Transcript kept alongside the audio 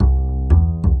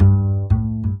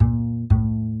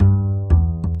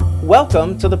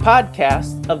Welcome to the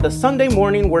podcast of the Sunday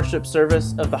morning worship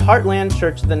service of the Heartland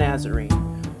Church of the Nazarene.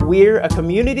 We're a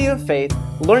community of faith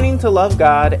learning to love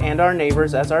God and our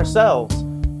neighbors as ourselves.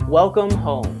 Welcome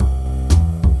home.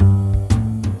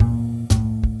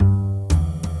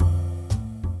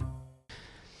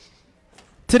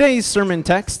 Today's sermon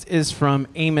text is from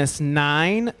Amos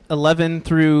 9:11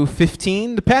 through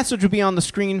 15. The passage will be on the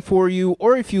screen for you,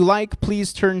 or if you like,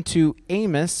 please turn to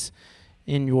Amos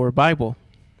in your Bible.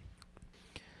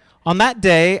 On that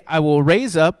day, I will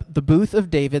raise up the booth of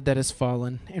David that has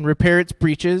fallen, and repair its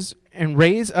breaches, and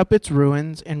raise up its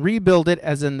ruins, and rebuild it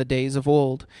as in the days of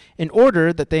old, in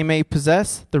order that they may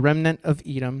possess the remnant of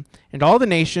Edom, and all the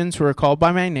nations who are called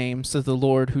by my name, says the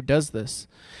Lord who does this.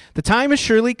 The time is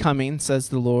surely coming, says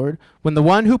the Lord, when the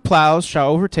one who plows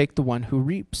shall overtake the one who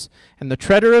reaps, and the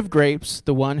treader of grapes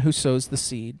the one who sows the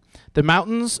seed. The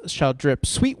mountains shall drip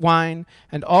sweet wine,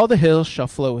 and all the hills shall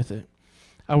flow with it.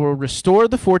 I will restore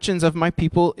the fortunes of my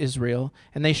people Israel,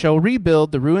 and they shall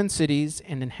rebuild the ruined cities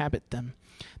and inhabit them.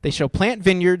 They shall plant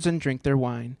vineyards and drink their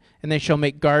wine, and they shall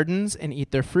make gardens and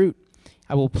eat their fruit.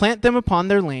 I will plant them upon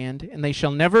their land, and they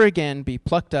shall never again be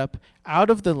plucked up out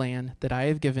of the land that I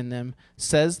have given them,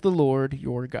 says the Lord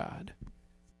your God.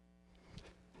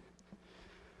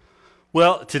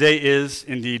 Well, today is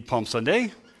indeed Palm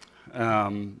Sunday,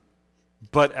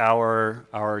 but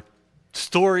our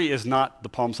story is not the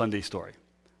Palm Sunday story.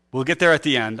 We'll get there at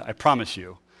the end, I promise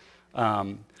you.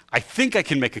 I think I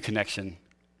can make a connection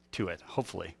to it,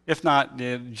 hopefully. If not,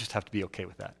 you just have to be okay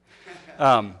with that.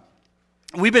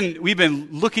 We've been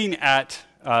looking at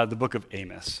the book of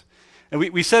Amos. And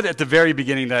we said at the very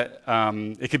beginning that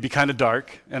it could be kind of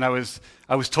dark, and I was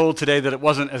told today that it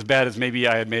wasn't as bad as maybe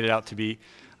I had made it out to be.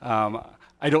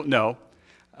 I don't know.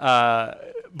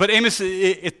 But Amos,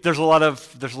 there's a lot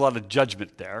of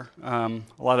judgment there.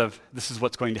 This is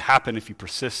what's going to happen if you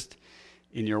persist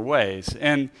in your ways.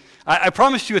 And I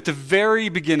promised you at the very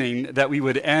beginning that we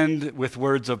would end with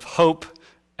words of hope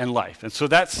and life. And so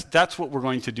that's what we're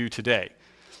going to do today.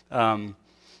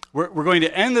 We're going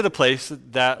to end at a place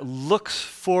that looks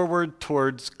forward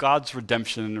towards God's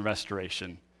redemption and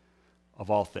restoration of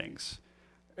all things.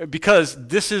 Because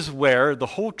this is where the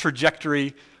whole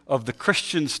trajectory of the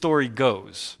Christian story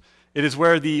goes. It is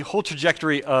where the whole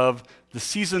trajectory of the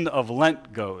season of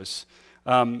Lent goes.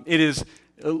 Lent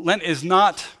is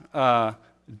not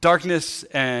darkness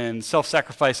and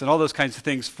self-sacrifice and all those kinds of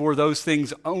things for those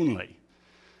things only.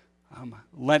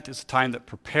 Lent is a time that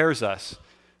prepares us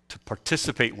to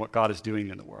participate in what God is doing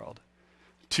in the world,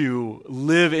 to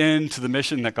live into the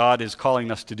mission that God is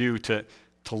calling us to do, to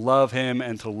love Him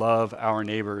and to love our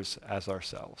neighbors as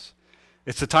ourselves.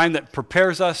 It's a time that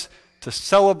prepares us to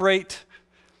celebrate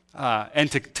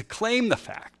and to claim the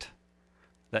fact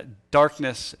that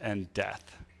darkness and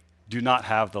death do not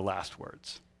have the last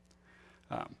words.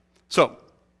 So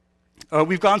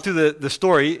we've gone through the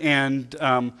story, and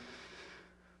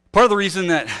part of the reason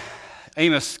that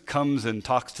Amos comes and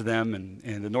talks to them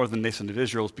and the northern nation of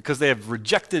Israel is because they have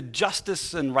rejected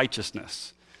justice and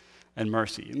righteousness and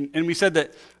mercy. And we said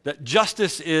that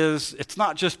justice it's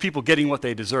not just people getting what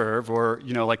they deserve, or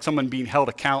like someone being held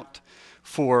account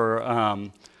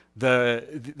for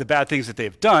the bad things that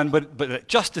they've done, but that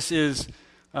justice is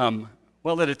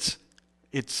that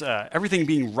it's everything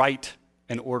being right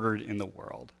and ordered in the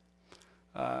world.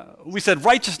 We said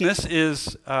righteousness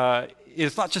is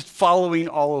not just following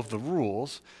all of the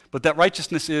rules, but that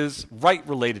righteousness is right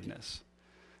relatedness.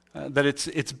 That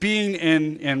it's being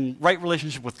in right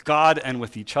relationship with God and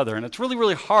with each other. And it's really,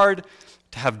 really hard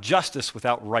to have justice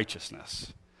without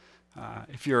righteousness.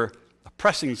 If you're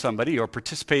oppressing somebody or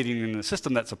participating in a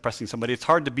system that's oppressing somebody, it's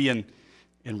hard to be in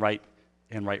right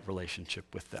relationship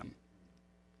with them.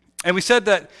 And we said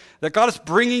that God is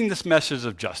bringing this message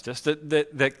of justice,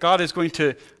 that God is going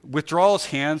to withdraw His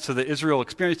hand so that Israel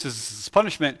experiences this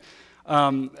punishment,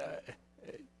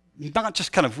 not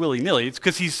just kind of willy-nilly. It's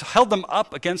because He's held them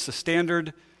up against the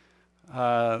standard,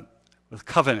 the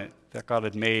covenant that God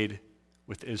had made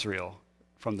with Israel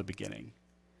from the beginning.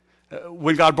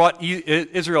 When God brought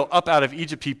Israel up out of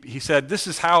Egypt, he said, "This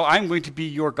is how I'm going to be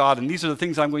your God, and these are the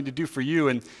things I'm going to do for you.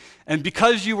 And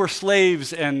because you were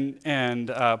slaves and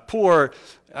poor,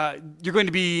 you're going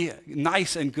to be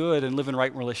nice and good and live in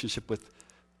right relationship with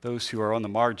those who are on the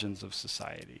margins of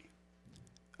society.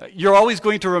 You're always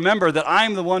going to remember that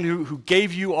I'm the one who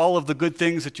gave you all of the good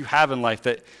things that you have in life,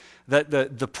 that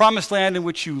the promised land in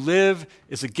which you live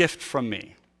is a gift from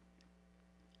me."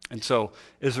 And so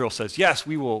Israel says, "Yes,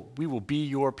 we will be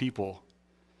your people,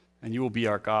 and you will be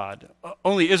our God.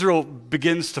 Only Israel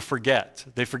begins to forget.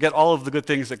 They forget all of the good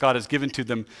things that God has given to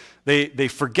them. They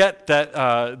forget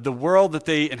that the world that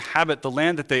they inhabit, the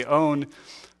land that they own,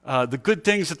 the good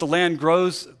things that the land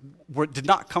grows did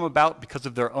not come about because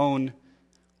of their own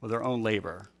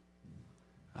labor.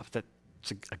 That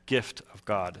it's a gift of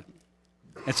God.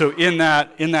 And so in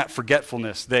that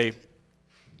forgetfulness, they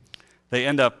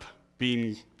end up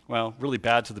being, really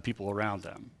bad to the people around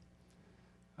them.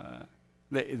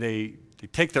 They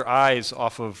take their eyes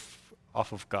off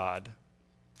of God,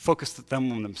 focus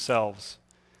them on themselves,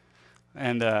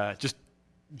 and just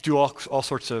do all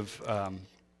sorts of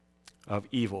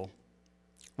evil.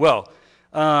 Well,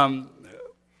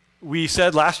 we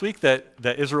said last week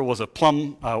that Israel was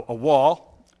a wall,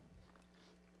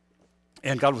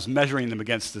 and God was measuring them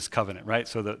against this covenant, right?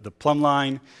 So the plumb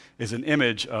line is an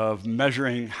image of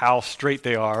measuring how straight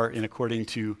they are in according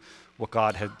to what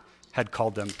God had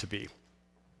called them to be.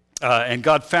 And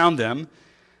God found them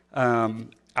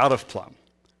out of plumb.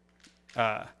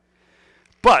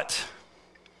 But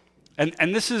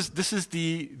this is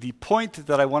the point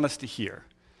that I want us to hear.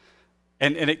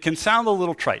 And it can sound a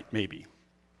little trite, maybe.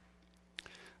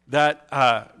 That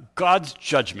God's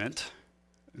judgment,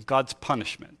 God's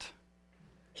punishment,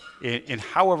 in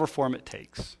however form it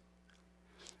takes,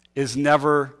 is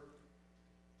never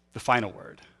the final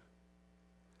word.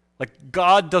 Like,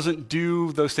 God doesn't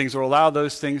do those things or allow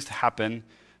those things to happen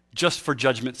just for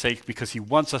judgment's sake, because he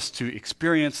wants us to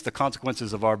experience the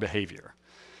consequences of our behavior.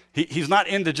 He's not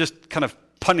into just kind of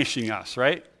punishing us,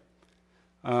 right?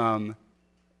 It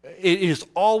is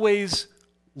always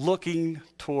looking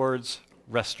towards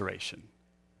restoration.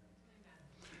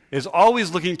 It is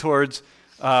always looking towards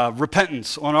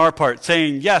repentance on our part,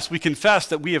 saying, yes, we confess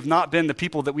that we have not been the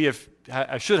people that we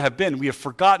should have been. We have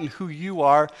forgotten who you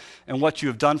are and what you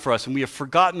have done for us, and we have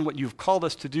forgotten what you've called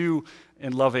us to do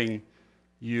in loving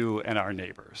you and our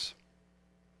neighbors.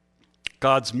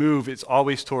 God's move is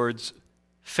always towards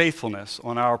faithfulness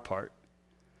on our part.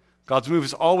 God's move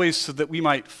is always so that we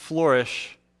might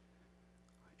flourish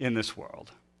in this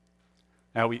world.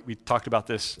 Now, we talked about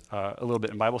this a little bit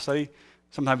in Bible study.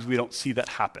 Sometimes we don't see that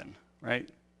happen, right?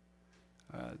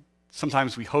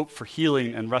 Sometimes we hope for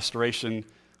healing and restoration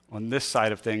on this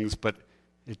side of things, but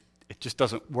it just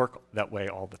doesn't work that way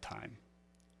all the time.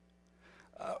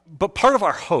 But part of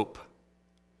our hope,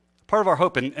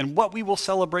 and what we will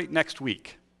celebrate next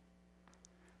week,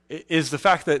 is the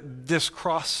fact that this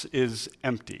cross is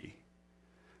empty.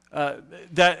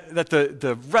 That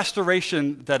the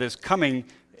restoration that is coming,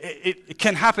 it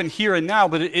can happen here and now,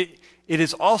 but it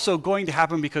is also going to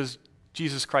happen because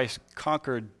Jesus Christ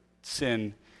conquered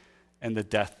sin and the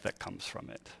death that comes from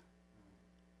it.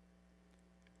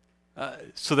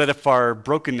 So that if our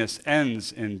brokenness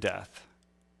ends in death,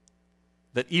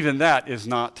 that even that is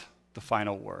not the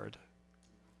final word.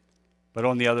 But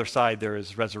on the other side, there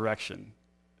is resurrection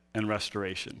and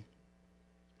restoration.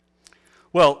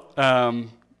 Well,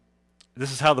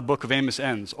 this is how the book of Amos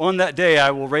ends. On that day I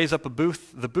will raise up the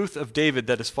booth of David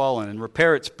that has fallen, and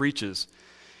repair its breaches,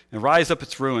 and rise up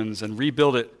its ruins, and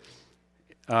rebuild it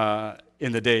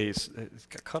in the days. It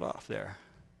got cut off there.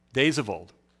 Days of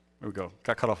old. There we go.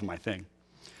 Got cut off of my thing.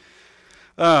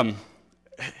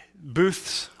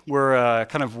 Booths were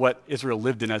kind of what Israel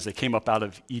lived in as they came up out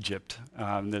of Egypt.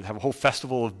 They have a whole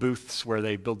festival of booths where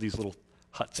they build these little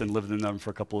huts and live in them for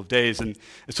a couple of days. And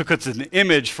so it's an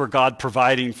image for God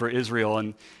providing for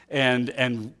Israel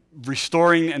and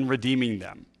restoring and redeeming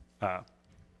them.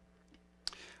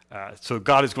 So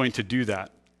God is going to do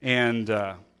that. And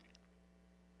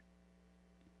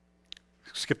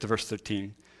skip to verse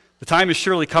 13. The time is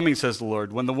surely coming, says the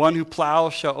Lord, when the one who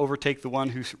plows shall overtake the one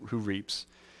who reaps,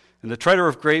 and the treader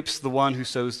of grapes the one who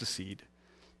sows the seed.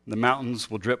 The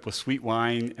mountains will drip with sweet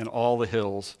wine, and all the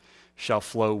hills shall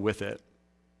flow with it.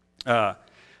 Not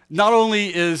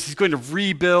only is he going to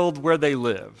rebuild where they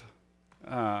live,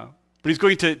 but he's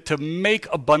going to make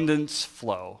abundance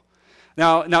flow.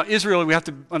 Now Israel, we have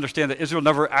to understand that Israel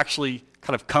never actually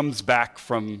kind of comes back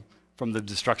from the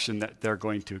destruction that they're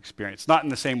going to experience. Not in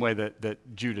the same way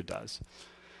that Judah does.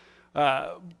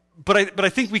 But I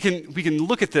think we can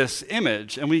look at this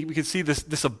image and we can see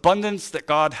this abundance that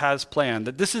God has planned.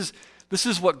 That this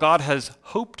is what God has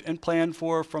hoped and planned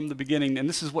for from the beginning, and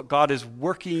this is what God is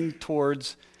working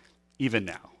towards even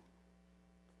now.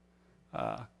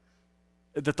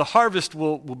 That the harvest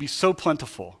will be so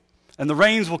plentiful, and the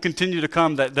rains will continue to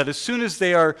come, that as soon as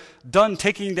they are done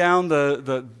taking down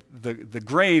the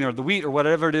grain or the wheat or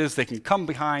whatever it is, they can come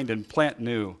behind and plant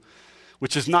new,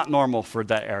 which is not normal for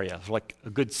that area. It's like a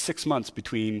good 6 months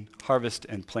between harvest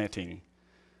and planting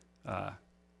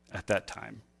at that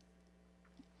time.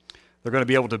 They're going to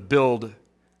be able to build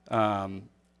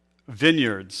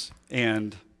vineyards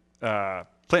and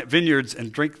plant vineyards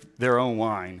and drink their own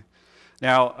wine.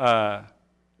 Now,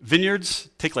 vineyards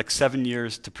take like 7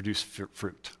 years to produce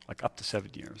fruit, like up to 7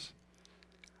 years.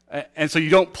 And so you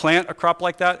don't plant a crop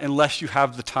like that unless you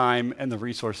have the time and the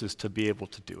resources to be able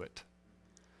to do it.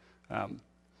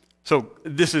 So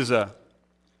this is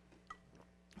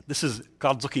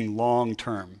God's looking long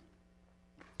term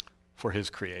for his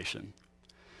creation.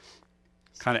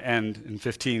 Kind of end in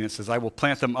 15, it says, I will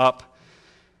plant them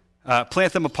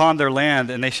upon their land,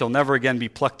 and they shall never again be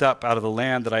plucked up out of the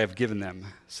land that I have given them,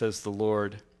 says the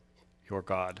Lord your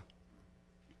God.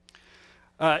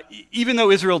 Even though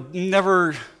Israel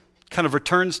never kind of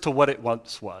returns to what it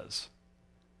once was,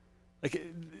 like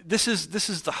this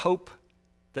is the hope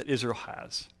that Israel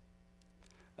has.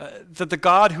 That the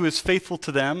God who is faithful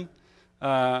to them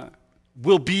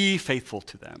will be faithful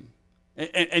to them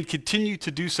and continue to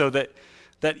do so, that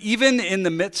even in the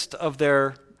midst of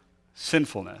their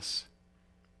sinfulness,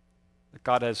 that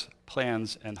God has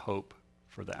plans and hope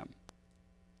for them.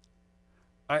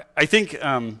 I think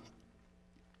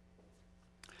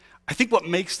what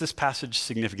makes this passage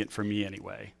significant for me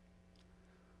anyway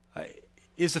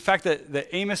is the fact that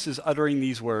Amos is uttering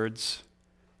these words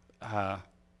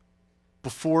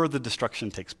before the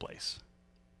destruction takes place.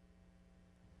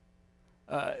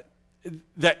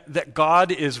 That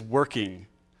God is working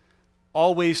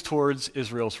always towards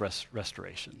Israel's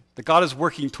restoration. That God is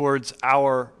working towards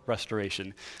our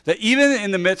restoration. That even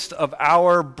in the midst of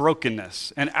our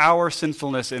brokenness and our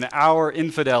sinfulness and our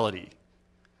infidelity,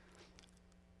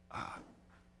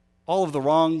 all of the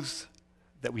wrongs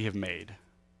that we have made,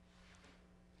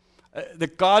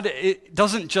 that God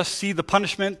doesn't just see the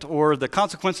punishment or the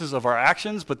consequences of our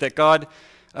actions, but that God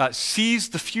sees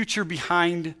the future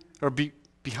behind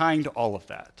all of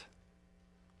that.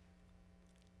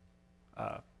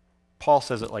 Paul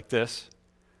says it like this,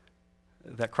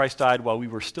 that Christ died while we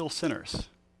were still sinners.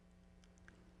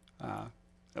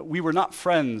 We were not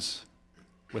friends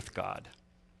with God.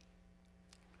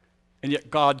 And yet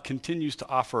God continues to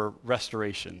offer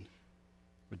restoration,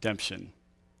 redemption,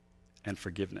 and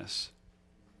forgiveness.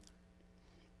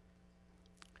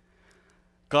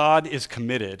 God is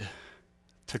committed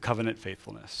to covenant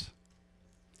faithfulness.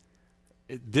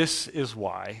 This is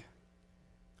why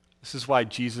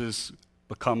Jesus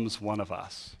becomes one of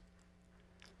us.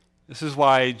 This is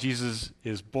why Jesus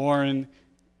is born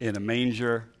in a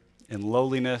manger, in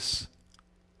lowliness.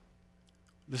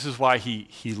 This is why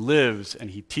he lives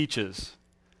and he teaches.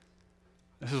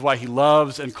 This is why he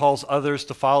loves and calls others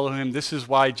to follow him. This is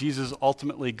why Jesus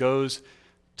ultimately goes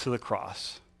to the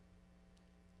cross.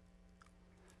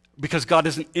 Because God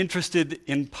isn't interested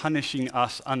in punishing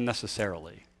us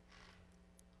unnecessarily.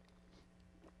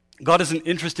 God isn't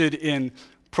interested in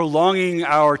prolonging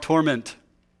our torment.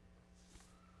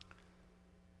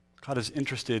 God is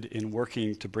interested in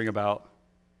working to bring about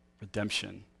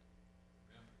redemption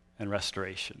and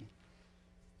restoration.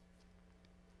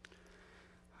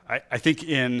 I think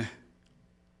in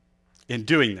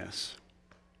doing this,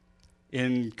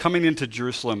 in coming into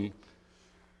Jerusalem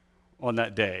on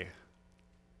that day,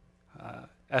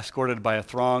 escorted by a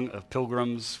throng of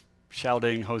pilgrims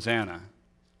shouting, Hosanna,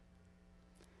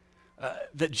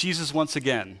 that Jesus once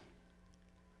again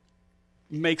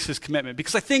makes his commitment.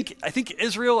 Because I think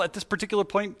Israel at this particular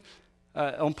point,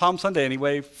 on Palm Sunday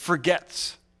anyway,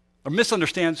 forgets or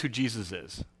misunderstands who Jesus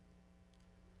is.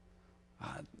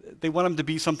 They want him to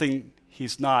be something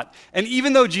he's not. And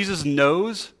even though Jesus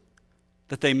knows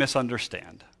that they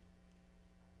misunderstand,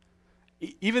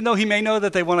 even though he may know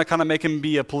that they want to kind of make him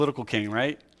be a political king,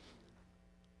 right?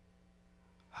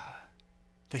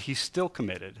 That he's still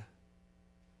committed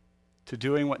to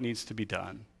doing what needs to be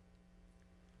done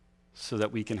so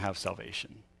that we can have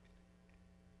salvation.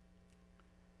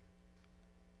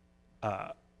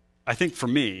 I think for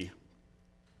me,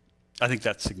 I think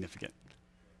that's significant.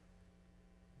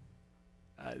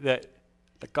 That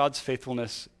God's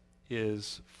faithfulness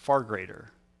is far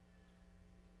greater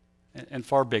and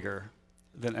far bigger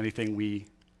than anything we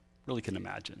really can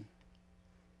imagine.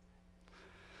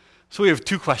 So we have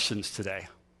two questions today.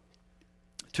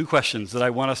 Two questions that I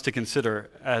want us to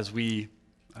consider as we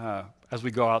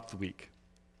go out the week.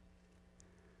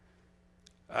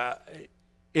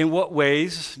 In what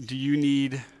ways do you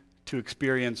need to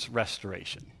experience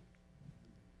restoration?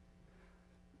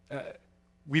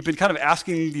 We've been kind of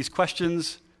asking these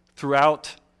questions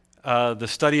throughout the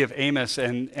study of Amos,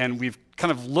 and we've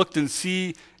kind of looked and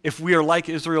see if we are like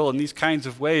Israel in these kinds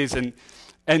of ways. And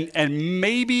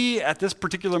maybe at this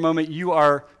particular moment you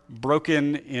are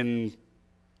broken in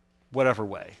whatever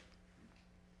way.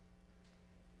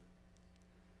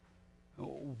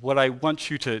 what I want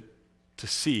you to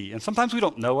see, and sometimes we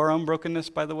don't know our own brokenness,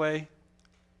 by the way,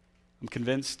 I'm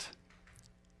convinced.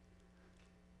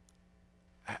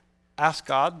 Ask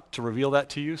God to reveal that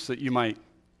to you so that you might,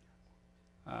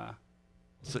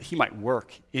 so that He might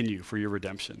work in you for your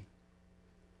redemption.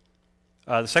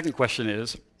 The second question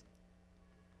is,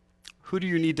 who do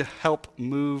you need to help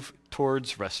move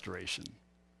towards restoration?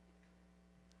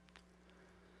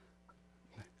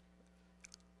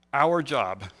 Our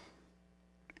job,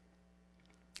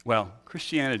 well,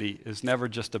 Christianity is never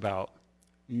just about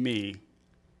me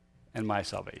and my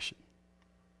salvation.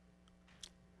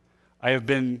 I've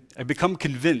become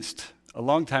convinced a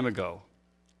long time ago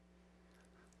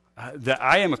that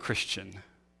I am a Christian,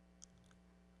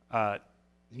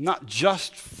 not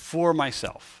just for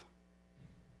myself,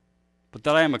 but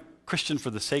that I am a Christian for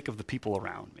the sake of the people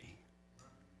around me.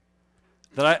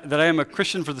 That I am a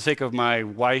Christian for the sake of my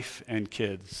wife and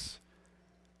kids.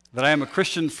 That I am a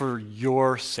Christian for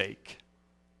your sake.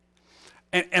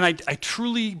 And I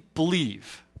truly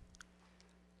believe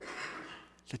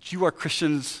that you are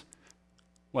Christians,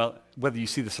 well, whether you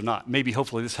see this or not, maybe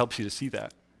hopefully this helps you to see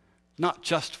that. Not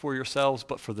just for yourselves,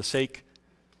 but for the sake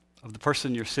of the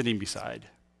person you're sitting beside.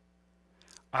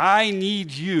 I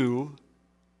need you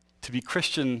to be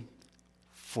Christian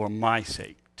for my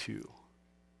sake too.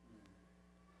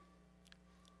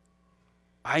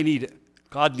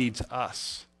 God needs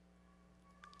us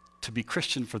to be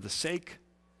Christian for the sake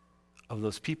of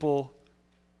those people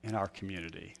in our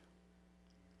community.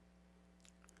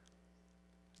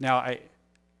 Now, I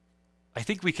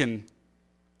think we can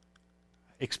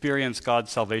experience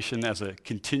God's salvation as a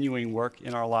continuing work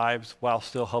in our lives while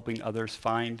still helping others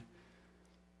find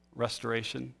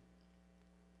restoration.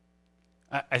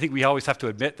 I think we always have to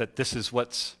admit that this is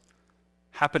what's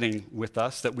happening with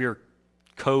us, that we're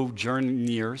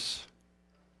co-journeyers.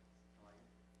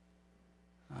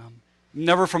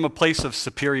 Never from a place of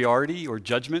superiority or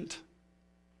judgment.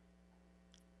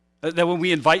 That when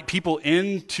we invite people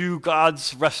into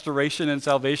God's restoration and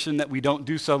salvation, that we don't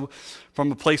do so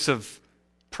from a place of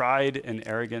pride and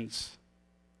arrogance,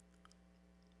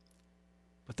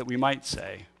 but that we might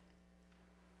say,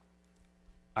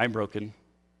 I'm broken,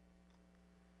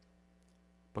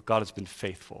 but God has been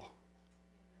faithful.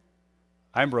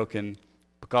 I'm broken,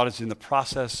 but God is in the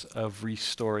process of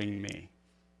restoring me.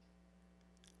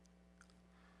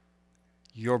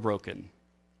 You're broken.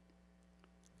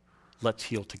 Let's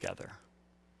heal together.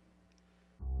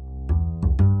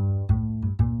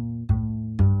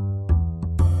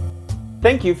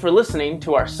 Thank you for listening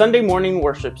to our Sunday morning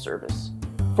worship service.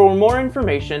 For more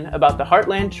information about the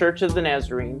Heartland Church of the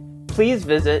Nazarene, please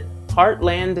visit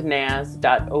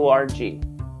heartlandnaz.org.